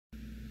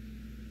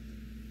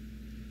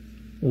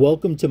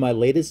Welcome to my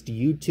latest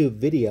YouTube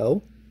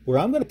video where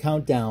I'm going to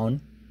count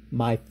down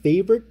my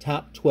favorite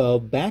top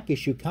 12 back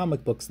issue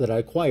comic books that I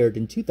acquired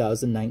in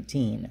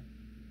 2019.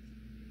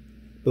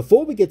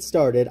 Before we get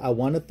started, I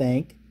want to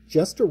thank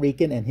Just a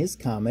Rican and his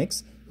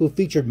comics, who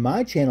featured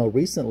my channel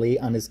recently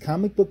on his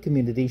comic book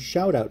community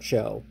shoutout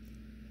show.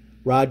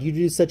 Rod, you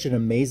do such an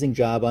amazing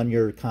job on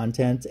your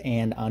content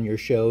and on your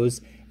shows,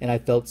 and I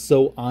felt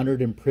so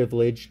honored and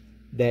privileged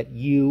that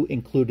you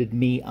included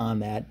me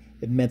on that.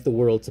 It meant the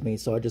world to me,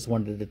 so I just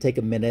wanted to take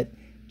a minute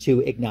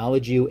to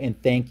acknowledge you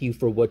and thank you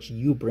for what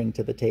you bring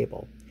to the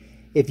table.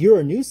 If you're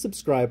a new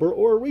subscriber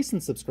or a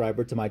recent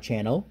subscriber to my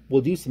channel,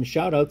 we'll do some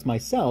shout-outs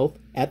myself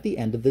at the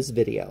end of this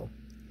video.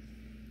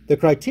 The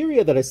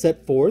criteria that I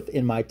set forth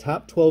in my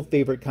top 12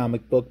 favorite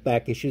comic book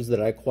back issues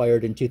that I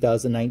acquired in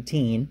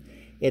 2019,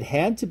 it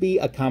had to be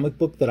a comic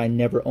book that I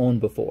never owned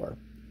before.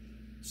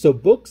 So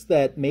books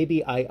that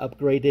maybe I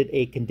upgraded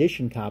a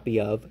condition copy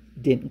of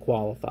didn't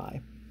qualify.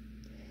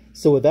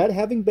 So with that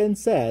having been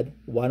said,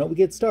 why don't we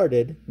get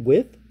started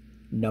with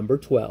number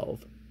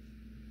 12.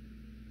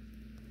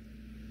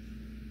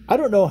 I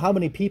don't know how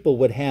many people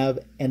would have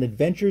an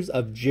Adventures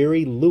of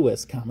Jerry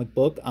Lewis comic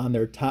book on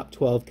their top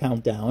 12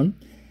 countdown,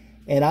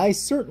 and I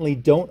certainly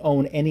don't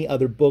own any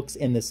other books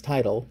in this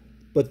title,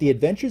 but The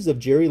Adventures of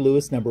Jerry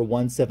Lewis number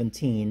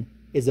 117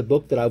 is a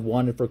book that I've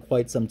wanted for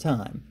quite some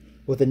time.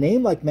 With a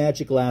name like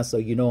Magic Lasso,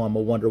 you know I'm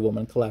a Wonder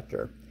Woman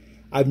collector.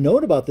 I've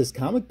known about this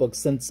comic book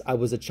since I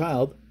was a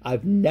child.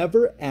 I've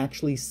never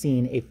actually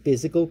seen a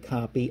physical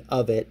copy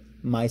of it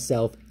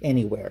myself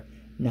anywhere.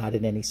 Not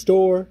in any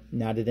store,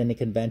 not at any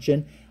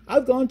convention.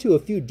 I've gone to a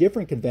few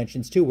different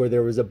conventions too where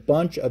there was a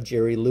bunch of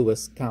Jerry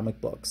Lewis comic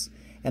books.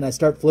 And I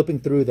start flipping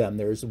through them.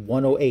 There's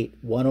 108,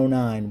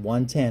 109,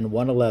 110,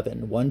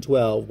 111,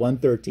 112,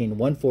 113,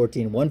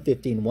 114,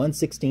 115,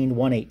 116,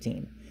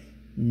 118.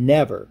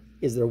 Never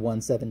is there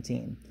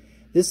 117.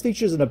 This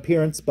features an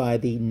appearance by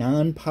the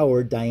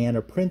non-powered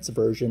Diana Prince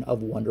version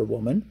of Wonder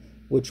Woman,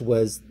 which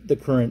was the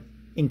current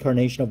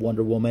incarnation of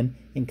Wonder Woman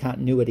in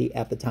continuity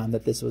at the time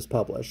that this was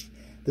published.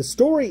 The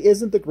story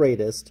isn't the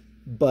greatest,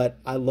 but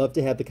I love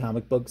to have the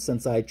comic book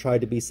since I try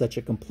to be such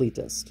a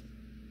completist.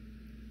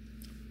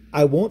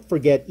 I won't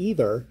forget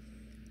either,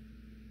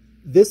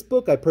 this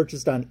book I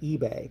purchased on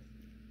eBay.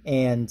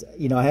 And,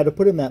 you know, I had to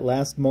put in that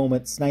last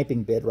moment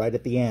sniping bid right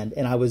at the end.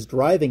 And I was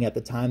driving at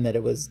the time that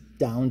it was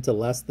down to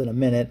less than a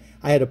minute.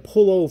 I had to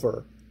pull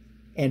over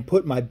and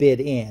put my bid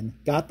in.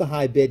 Got the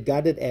high bid,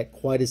 got it at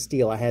quite a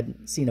steal. I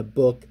hadn't seen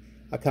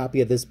a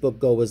copy of this book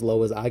go as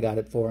low as I got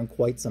it for in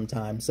quite some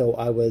time. So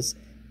I was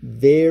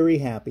very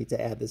happy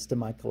to add this to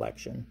my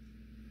collection.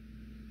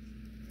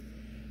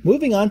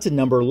 Moving on to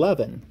number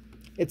 11.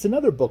 It's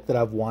another book that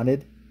I've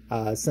wanted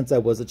since I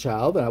was a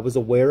child. And I was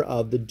aware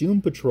of the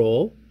Doom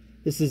Patrol.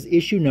 This is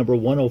issue number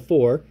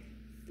 104,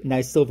 a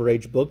nice Silver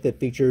Age book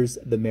that features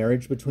the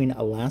marriage between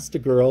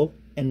Elastigirl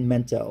and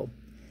Mento.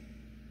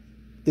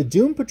 The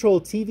Doom Patrol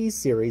TV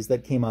series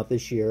that came out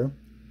this year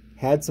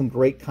had some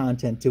great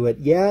content to it.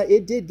 Yeah,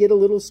 it did get a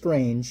little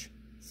strange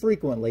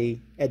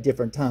frequently at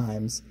different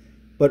times,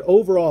 but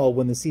overall,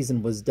 when the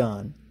season was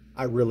done,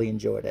 I really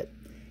enjoyed it.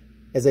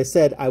 As I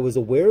said, I was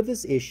aware of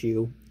this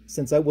issue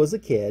since I was a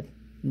kid.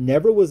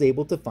 Never was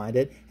able to find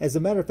it. As a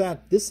matter of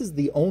fact, this is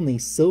the only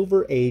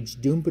Silver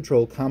Age Doom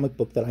Patrol comic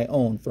book that I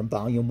own from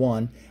Volume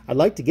 1. I'd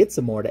like to get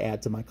some more to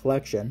add to my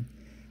collection.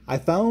 I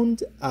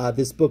found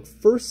this book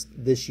first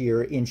this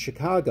year in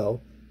Chicago,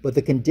 but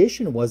the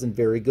condition wasn't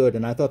very good,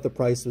 and I thought the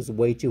price was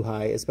way too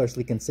high,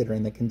 especially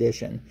considering the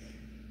condition.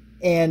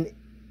 And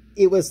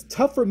it was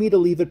tough for me to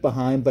leave it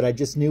behind, but I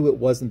just knew it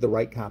wasn't the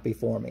right copy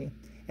for me.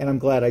 And I'm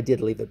glad I did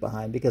leave it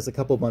behind, because a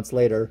couple months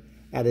later,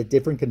 at a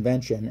different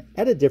convention,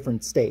 at a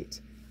different state,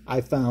 I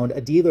found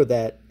a dealer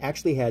that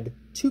actually had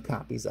 2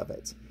 copies of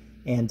it.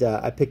 And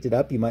I picked it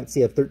up. You might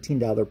see a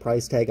 $13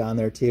 price tag on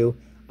there too.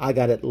 I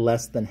got it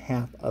less than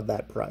half of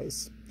that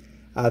price.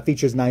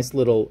 Features nice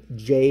little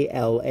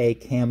JLA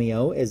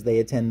cameo as they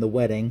attend the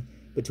wedding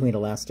between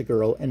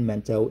Elastigirl and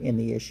Mento in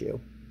the issue.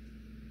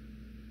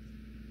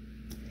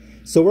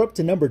 So we're up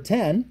to number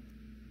 10.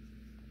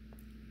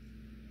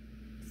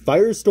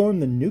 Firestorm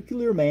the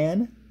Nuclear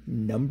Man,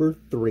 number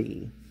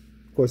 3.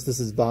 Of course, this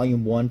is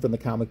volume 1 from the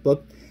comic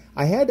book.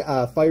 I had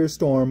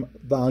Firestorm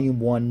Volume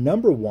 1,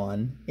 Number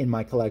 1 in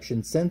my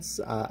collection since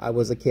I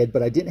was a kid,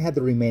 but I didn't have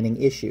the remaining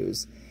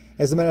issues.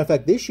 As a matter of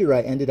fact, this year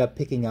I ended up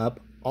picking up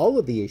all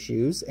of the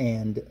issues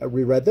and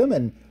reread them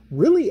and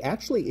really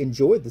actually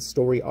enjoyed the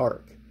story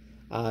arc.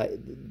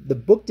 The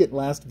book didn't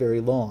last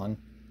very long,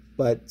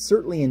 but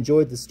certainly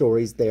enjoyed the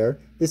stories there.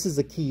 This is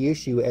a key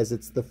issue as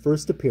it's the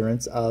first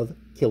appearance of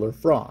Killer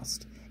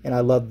Frost. And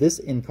I love this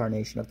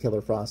incarnation of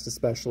Killer Frost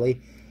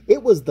especially.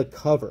 It was the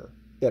cover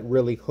that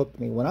really hooked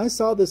me. When I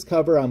saw this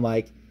cover, I'm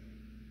like,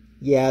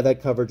 yeah,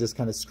 that cover just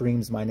kind of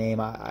screams my name.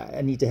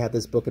 I need to have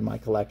this book in my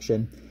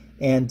collection.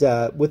 And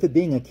with it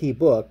being a key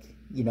book,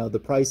 you know, the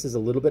price is a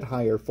little bit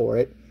higher for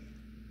it.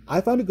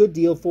 I found a good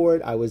deal for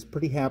it. I was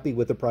pretty happy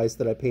with the price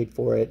that I paid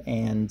for it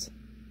and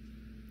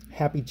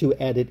happy to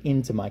add it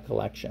into my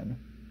collection.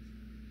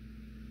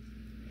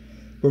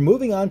 We're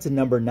moving on to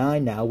number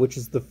 9 now, which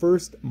is the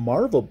first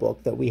Marvel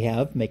book that we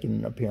have making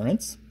an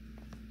appearance.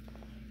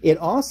 It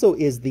also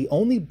is the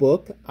only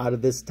book out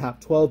of this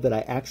top 12 that I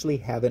actually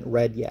haven't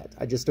read yet.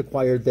 I just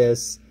acquired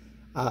this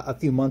a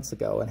few months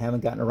ago and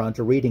haven't gotten around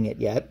to reading it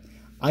yet.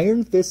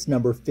 Iron Fist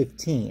number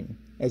 15.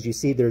 As you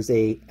see, there's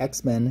a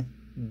X-Men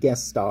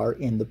guest star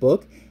in the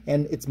book,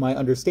 and it's my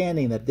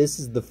understanding that this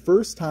is the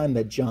first time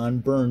that John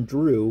Byrne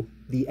drew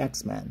the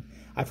X-Men.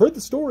 I've heard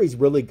the story's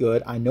really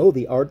good. I know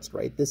the art's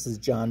great. This is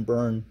John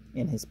Byrne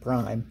in his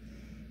prime.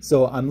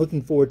 So I'm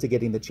looking forward to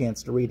getting the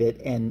chance to read it.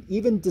 And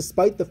even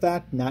despite the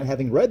fact not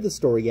having read the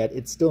story yet,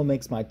 it still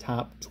makes my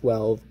top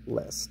 12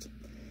 list.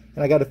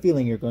 And I got a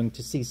feeling you're going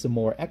to see some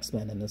more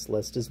X-Men in this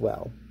list as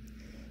well.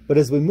 But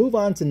as we move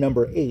on to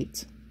number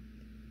 8,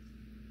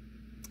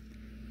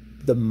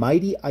 The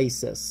Mighty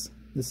Isis.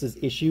 This is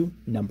issue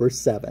number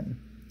 7.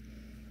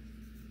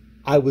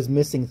 I was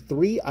missing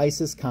 3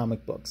 Isis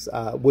comic books,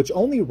 which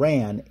only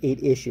ran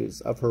 8 issues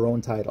of her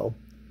own title.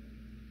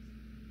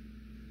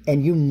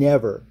 And you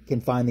never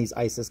can find these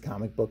Isis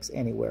comic books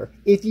anywhere.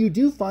 If you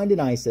do find an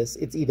Isis,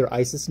 it's either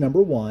Isis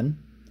number 1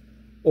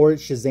 or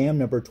it's Shazam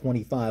number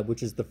 25,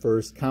 which is the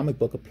first comic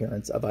book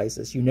appearance of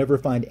Isis. You never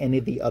find any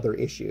of the other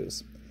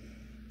issues.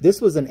 This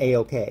was an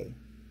A-OK.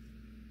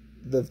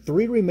 The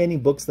 3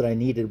 remaining books that I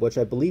needed, which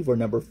I believe were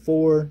number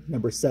 4,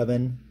 number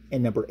 7,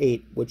 and number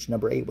 8, which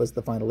number 8 was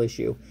the final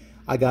issue,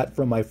 I got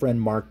from my friend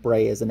Mark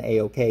Bray as an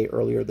A-OK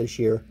earlier this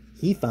year.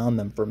 He found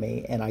them for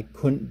me, and I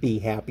couldn't be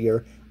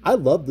happier. I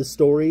love the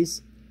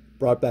stories,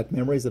 brought back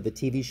memories of the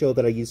TV show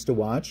that I used to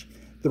watch.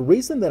 The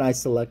reason that I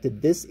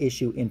selected this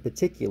issue in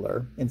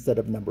particular, instead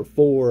of number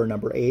 4 or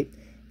number 8,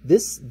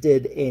 this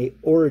did a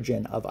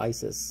origin of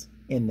Isis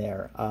in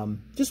there.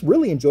 Just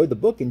really enjoyed the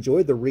book,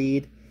 enjoyed the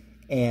read,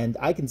 and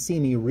I can see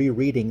me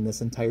rereading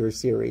this entire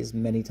series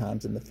many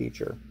times in the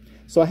future.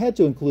 So I had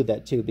to include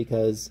that too,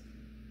 because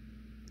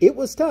it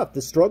was tough.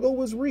 The struggle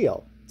was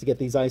real to get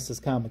these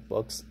Isis comic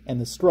books, and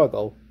the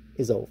struggle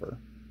is over.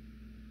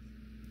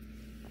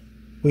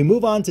 We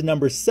move on to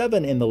number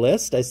 7 in the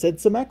list. I said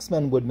some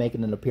X-Men would make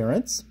an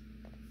appearance.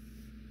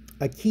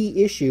 A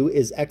key issue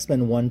is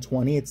X-Men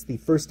 120. It's the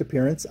first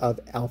appearance of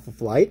Alpha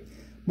Flight,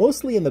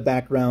 mostly in the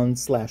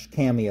background /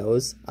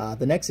 cameos.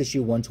 The next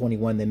issue,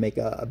 121, they make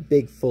a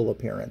big full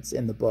appearance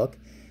in the book.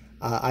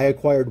 I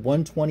acquired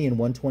 120 and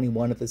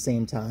 121 at the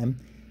same time.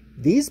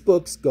 These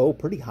books go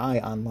pretty high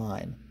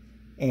online,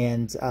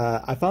 and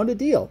I found a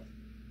deal.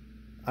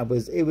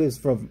 It was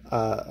from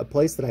a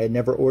place that I had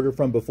never ordered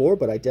from before,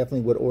 but I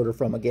definitely would order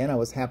from again. I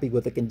was happy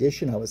with the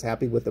condition. I was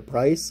happy with the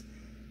price.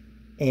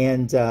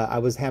 And I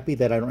was happy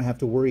that I don't have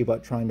to worry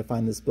about trying to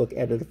find this book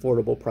at an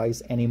affordable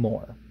price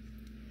anymore.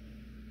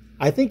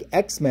 I think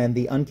X-Men,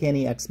 the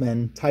Uncanny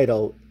X-Men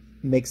title,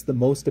 makes the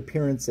most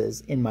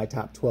appearances in my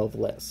top 12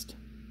 list,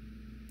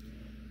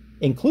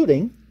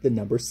 including the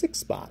number 6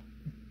 spot.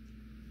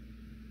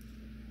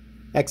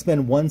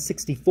 X-Men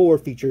 164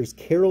 features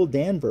Carol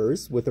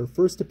Danvers with her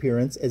first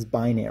appearance as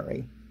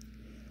Binary.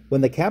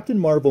 When the Captain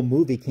Marvel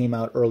movie came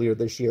out earlier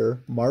this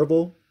year,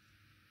 Marvel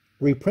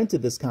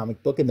reprinted this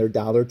comic book in their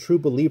Dollar True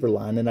Believer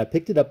line, and I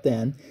picked it up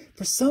then.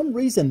 For some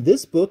reason,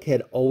 this book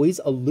had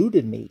always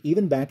eluded me,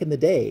 even back in the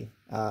day,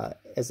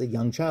 as a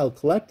young child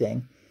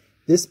collecting.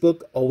 This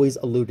book always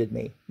eluded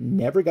me.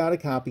 Never got a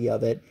copy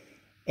of it.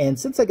 And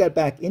since I got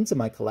back into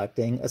my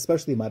collecting,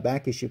 especially my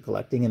back issue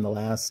collecting in the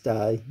last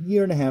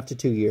year and a half to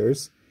 2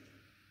 years,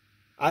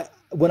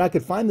 when I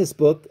could find this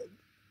book,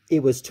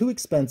 it was too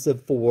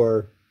expensive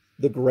for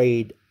the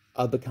grade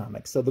of the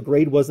comic. So the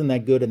grade wasn't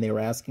that good, and they were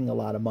asking a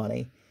lot of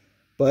money.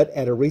 But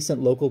at a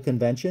recent local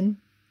convention,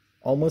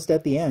 almost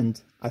at the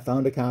end, I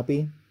found a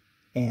copy,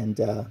 and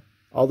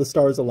all the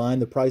stars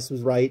aligned. The price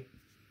was right,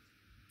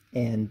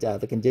 and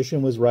the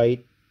condition was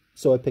right,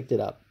 so I picked it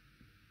up,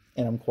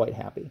 and I'm quite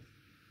happy.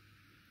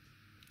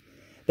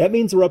 That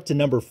means we're up to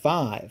number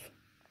 5.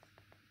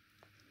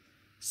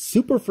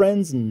 Super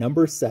Friends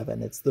number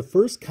 7. It's the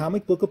first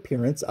comic book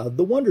appearance of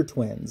the Wonder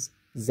Twins,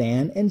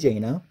 Zan and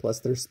Jaina, plus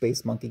their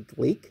space monkey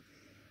Gleek.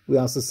 We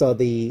also saw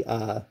the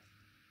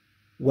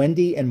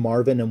Wendy and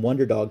Marvin and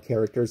Wonder Dog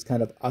characters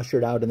kind of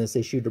ushered out in this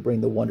issue to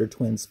bring the Wonder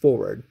Twins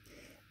forward.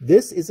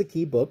 This is a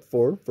key book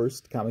for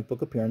first comic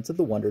book appearance of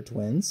the Wonder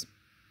Twins.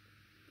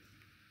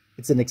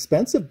 It's an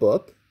expensive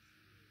book.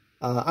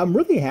 I'm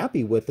really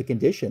happy with the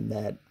condition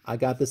that I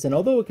got this in,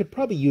 although it could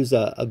probably use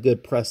a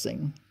good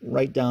pressing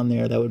right down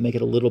there. That would make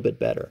it a little bit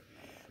better.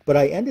 But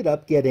I ended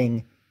up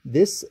getting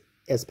this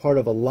as part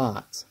of a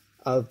lot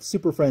of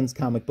Super Friends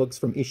comic books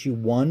from issue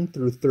 1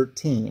 through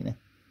 13.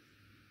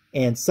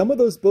 And some of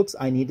those books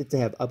I needed to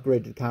have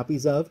upgraded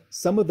copies of.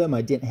 Some of them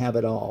I didn't have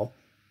at all.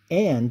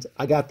 And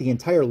I got the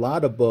entire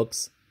lot of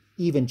books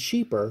even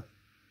cheaper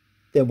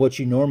than what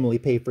you normally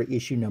pay for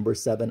issue number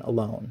 7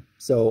 alone.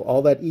 So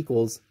all that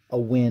equals a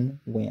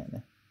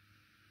win-win.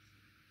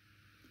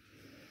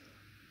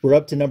 We're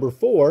up to number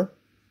 4.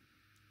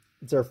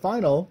 It's our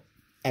final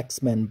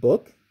X-Men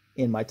book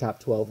in my top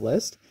 12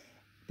 list.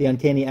 The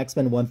Uncanny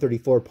X-Men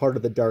 134, part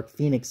of the Dark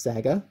Phoenix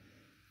saga.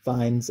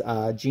 finds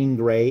Jean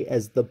Grey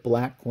as the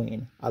Black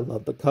Queen. I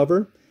love the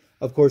cover.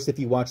 Of course, if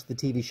you watch the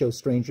TV show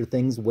Stranger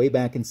Things way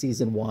back in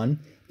season 1,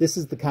 this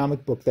is the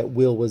comic book that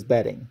Will was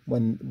betting.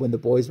 When the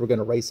boys were going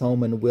to race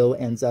home and Will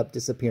ends up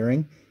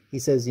disappearing, he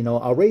says, you know,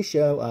 I'll race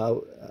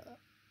you.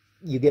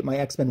 You get my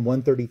X-Men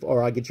 134,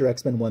 or I'll get your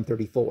X-Men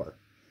 134.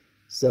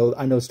 So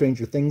I know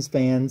Stranger Things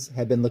fans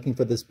have been looking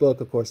for this book.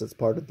 Of course, it's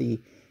part of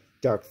the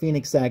Dark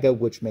Phoenix saga,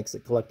 which makes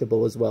it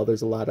collectible as well.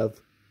 There's a lot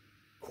of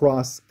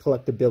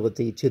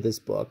cross-collectability to this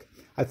book.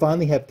 I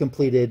finally have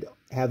completed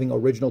having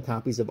original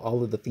copies of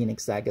all of the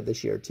Phoenix saga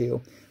this year,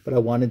 too. But I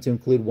wanted to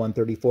include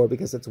 134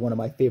 because it's one of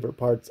my favorite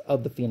parts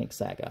of the Phoenix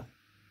saga.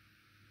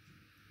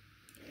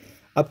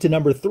 Up to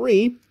number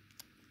 3.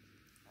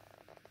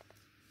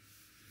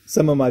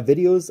 Some of my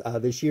videos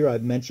this year,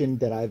 I've mentioned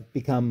that I've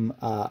become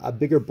a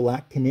bigger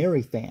Black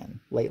Canary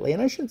fan lately.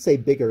 And I shouldn't say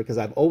bigger because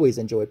I've always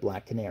enjoyed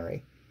Black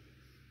Canary.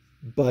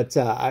 But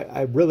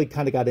I really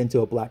kind of got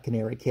into a Black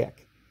Canary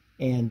kick.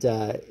 And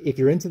if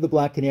you're into the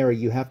Black Canary,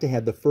 you have to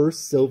have the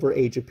first Silver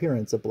Age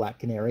appearance of Black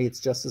Canary. It's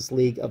Justice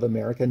League of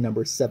America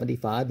number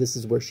 75. This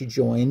is where she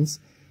joins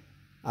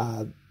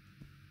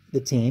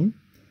the team.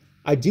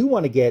 I do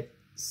want to get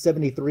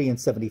 73 and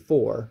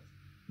 74,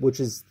 which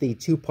is the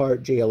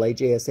 2-part JLA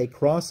JSA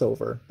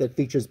crossover that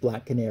features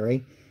Black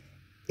Canary.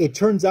 It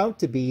turns out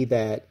to be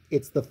that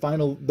it's the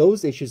final;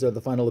 those issues are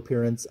the final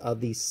appearance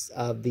of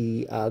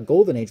the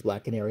Golden Age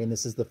Black Canary, and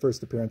this is the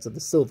first appearance of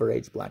the Silver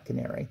Age Black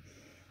Canary.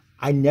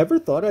 I never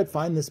thought I'd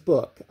find this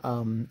book.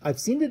 I've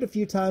seen it a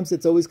few times.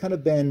 It's always kind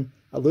of been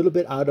a little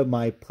bit out of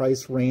my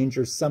price range,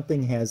 or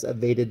something has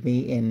evaded me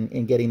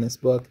in getting this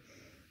book.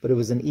 But it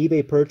was an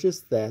eBay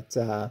purchase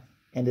that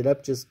ended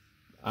up just.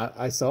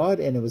 I saw it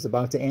and it was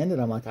about to end, and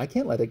I'm like, I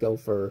can't let it go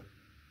for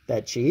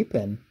that cheap.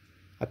 And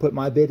I put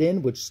my bid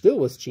in, which still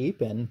was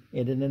cheap, and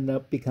it ended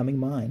up becoming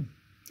mine.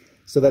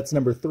 So that's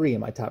number 3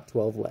 in my top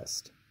 12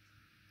 list.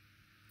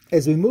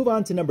 As we move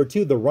on to number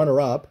 2, the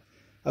runner-up,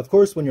 of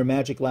course, when you're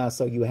Magic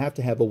Lasso, you have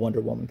to have a Wonder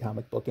Woman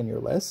comic book in your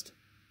list.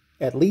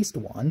 At least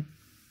one.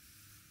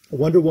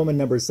 Wonder Woman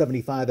number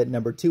 75 at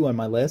number 2 on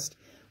my list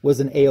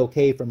was an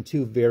AOK from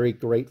 2 very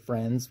great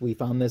friends. We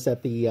found this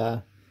at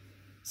the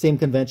same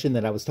convention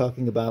that I was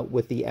talking about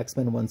with the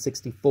X-Men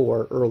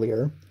 164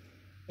 earlier.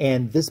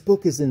 And this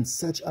book is in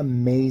such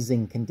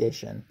amazing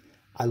condition.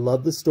 I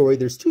love the story.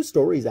 There's 2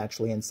 stories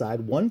actually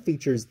inside. One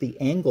features the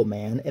Angle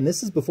Man, and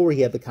this is before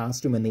he had the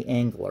costume and the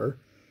Angler.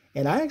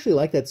 And I actually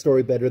like that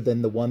story better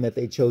than the one that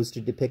they chose to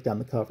depict on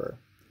the cover.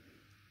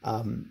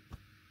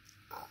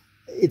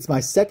 It's my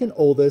second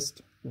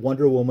oldest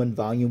Wonder Woman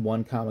Volume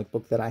 1 comic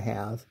book that I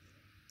have,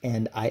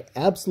 and I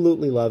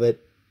absolutely love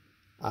it.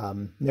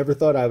 Never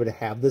thought I would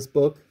have this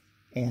book,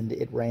 and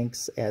it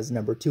ranks as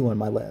number 2 on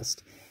my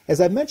list. As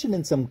I mentioned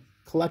in some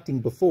collecting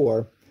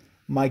before,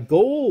 my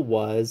goal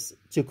was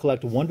to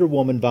collect Wonder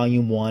Woman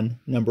Volume 1,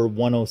 number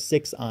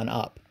 106 on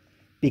up,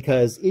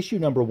 because issue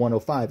number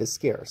 105 is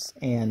scarce,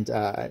 and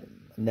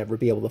never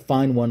be able to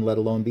find one, let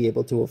alone be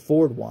able to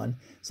afford one.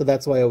 So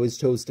that's why I always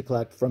chose to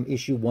collect from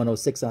issue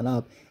 106 on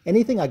up.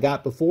 Anything I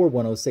got before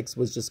 106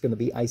 was just going to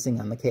be icing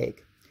on the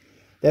cake.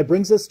 That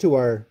brings us to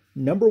our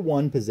number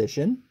 1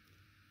 position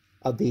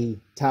of the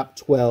top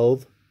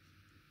 12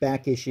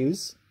 back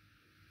issues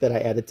that I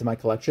added to my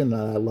collection that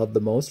I love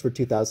the most for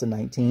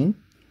 2019.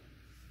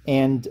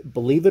 And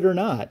believe it or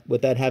not,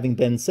 with that having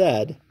been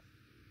said,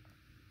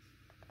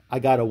 I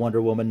got a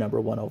Wonder Woman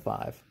number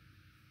 105.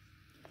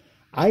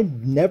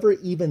 I'd never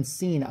even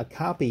seen a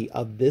copy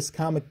of this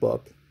comic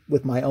book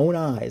with my own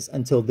eyes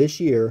until this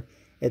year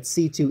at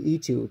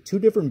C2E2. 2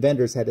 different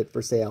vendors had it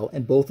for sale,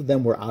 and both of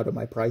them were out of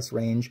my price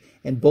range,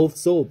 and both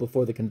sold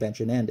before the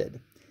convention ended.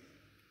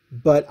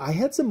 But I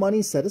had some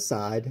money set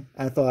aside.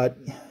 I thought,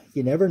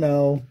 you never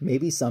know,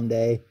 maybe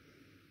someday.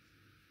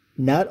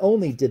 Not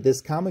only did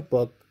this comic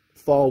book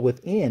fall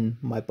within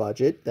my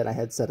budget that I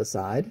had set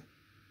aside,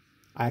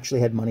 I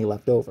actually had money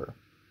left over.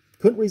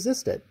 Couldn't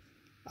resist it.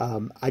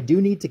 I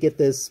do need to get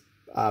this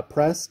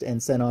pressed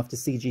and sent off to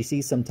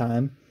CGC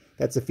sometime.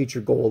 That's a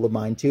future goal of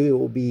mine too. It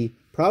will be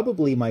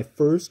probably my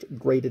first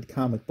graded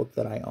comic book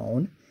that I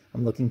own.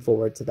 I'm looking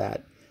forward to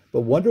that.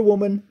 But Wonder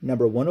Woman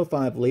number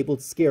 105,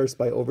 labeled scarce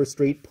by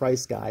Overstreet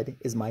Price Guide,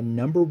 is my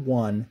number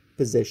 1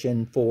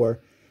 position for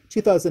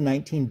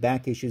 2019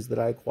 back issues that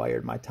I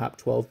acquired, my top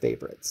 12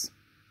 favorites.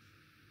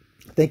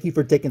 Thank you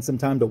for taking some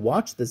time to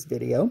watch this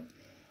video.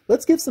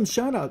 Let's give some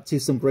shout out to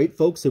some great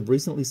folks who've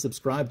recently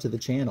subscribed to the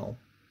channel.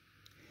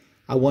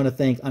 I want to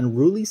thank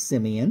Unruly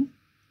Simeon,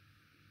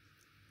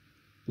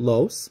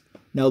 Los.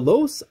 Now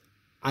Los,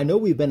 I know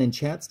we've been in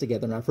chats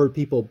together, and I've heard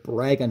people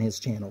brag on his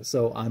channel,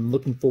 so I'm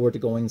looking forward to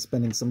going and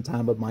spending some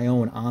time of my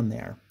own on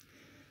there.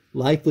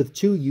 Life with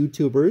 2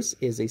 YouTubers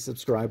is a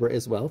subscriber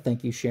as well.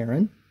 Thank you,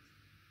 Sharon.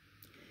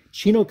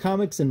 Chino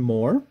Comics and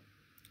More,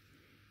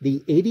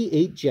 The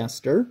 88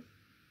 Jester,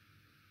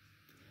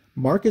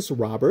 Marcus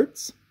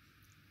Roberts,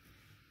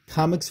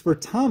 Comics for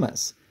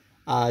Thomas.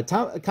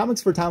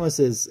 Comics for Thomas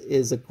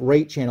is a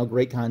great channel,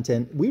 great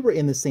content. We were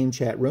in the same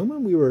chat room,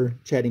 and we were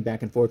chatting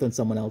back and forth on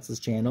someone else's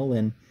channel,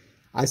 and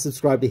I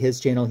subscribe to his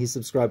channel, he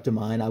subscribed to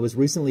mine. I was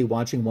recently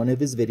watching one of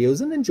his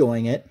videos and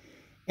enjoying it,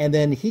 and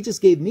then he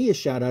just gave me a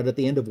shout out at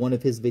the end of one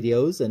of his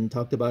videos and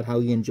talked about how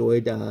he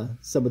enjoyed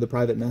some of the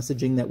private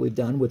messaging that we've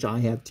done, which I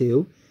have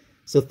too.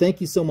 So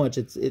thank you so much.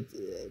 It's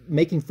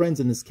making friends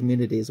in this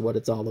community is what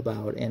it's all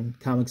about, and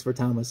Comics for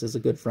Thomas is a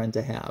good friend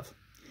to have.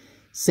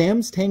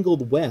 Sam's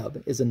Tangled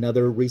Web is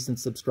another recent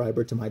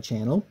subscriber to my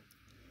channel.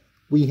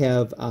 We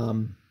have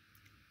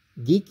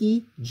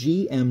Geeky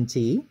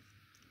GMT,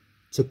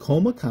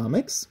 Tacoma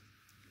Comics,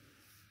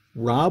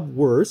 Rob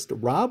Wurst.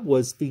 Rob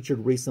was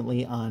featured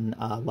recently on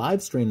a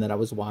live stream that I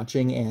was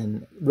watching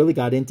and really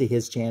got into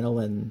his channel,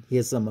 and he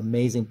has some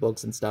amazing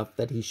books and stuff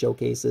that he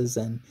showcases,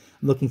 and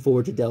I'm looking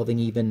forward to delving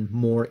even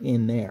more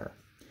in there.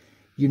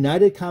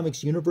 United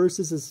Comics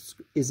Universes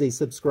is a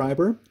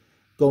subscriber.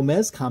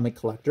 Gomez Comic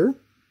Collector.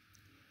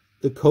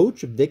 The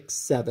Coach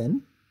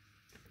Vic7.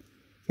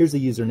 Here's a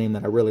username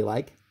that I really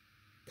like.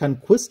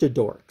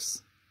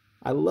 Conquistadorks.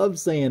 I love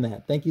saying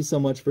that. Thank you so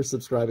much for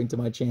subscribing to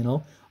my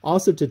channel.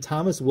 Also to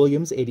Thomas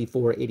Williams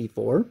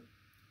 8484.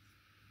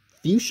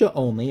 Fuchsia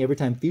Only. Every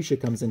time Fuchsia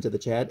comes into the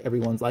chat,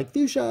 everyone's like,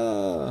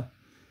 Fuchsia!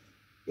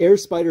 Air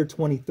Spider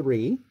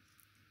 23.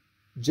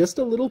 Just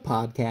a Little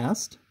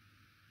Podcast.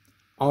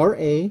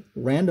 R.A.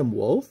 Random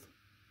Wolf.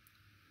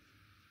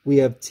 We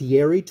have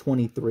Thierry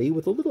 23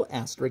 with a little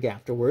asterisk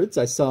afterwards.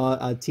 I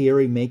saw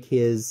Thierry make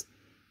his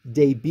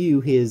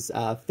debut, his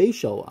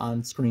facial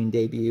on-screen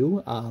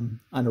debut on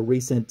a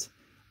recent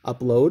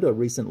upload, a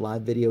recent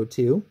live video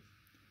too.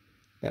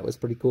 That was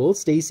pretty cool.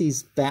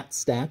 Stacy's Fat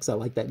Stacks, I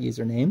like that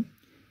username.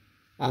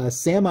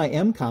 Sam I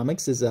Am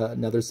Comics is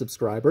another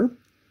subscriber.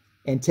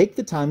 And Take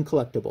the Time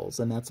Collectibles,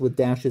 and that's with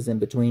dashes in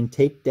between.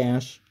 Take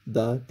dash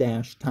the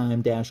dash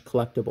time dash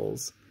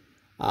collectibles.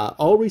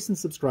 All recent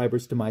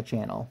subscribers to my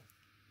channel.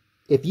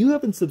 If you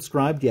haven't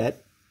subscribed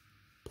yet,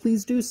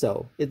 please do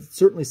so. It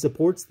certainly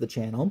supports the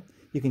channel.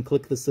 You can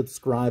click the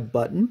subscribe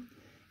button.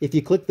 If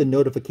you click the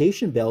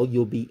notification bell,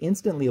 you'll be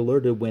instantly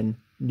alerted when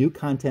new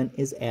content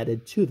is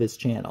added to this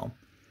channel.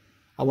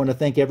 I want to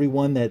thank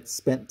everyone that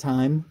spent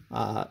time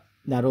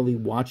not only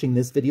watching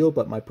this video,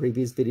 but my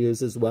previous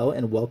videos as well,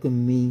 and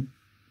welcoming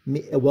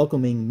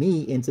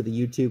me into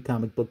the YouTube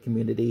comic book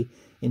community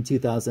in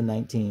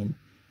 2019.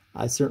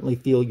 I certainly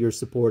feel your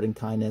support and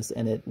kindness,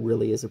 and it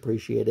really is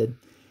appreciated.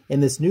 In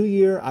this new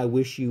year, I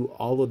wish you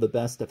all of the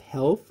best of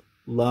health,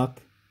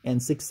 luck,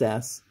 and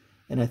success.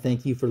 And I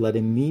thank you for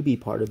letting me be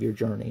part of your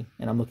journey.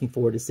 And I'm looking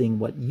forward to seeing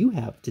what you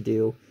have to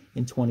do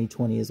in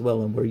 2020 as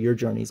well, and where your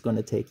journey is going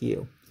to take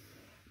you.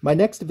 My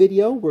next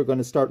video, we're going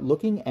to start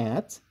looking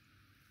at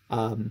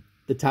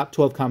the top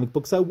 12 comic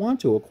books I want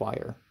to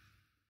acquire.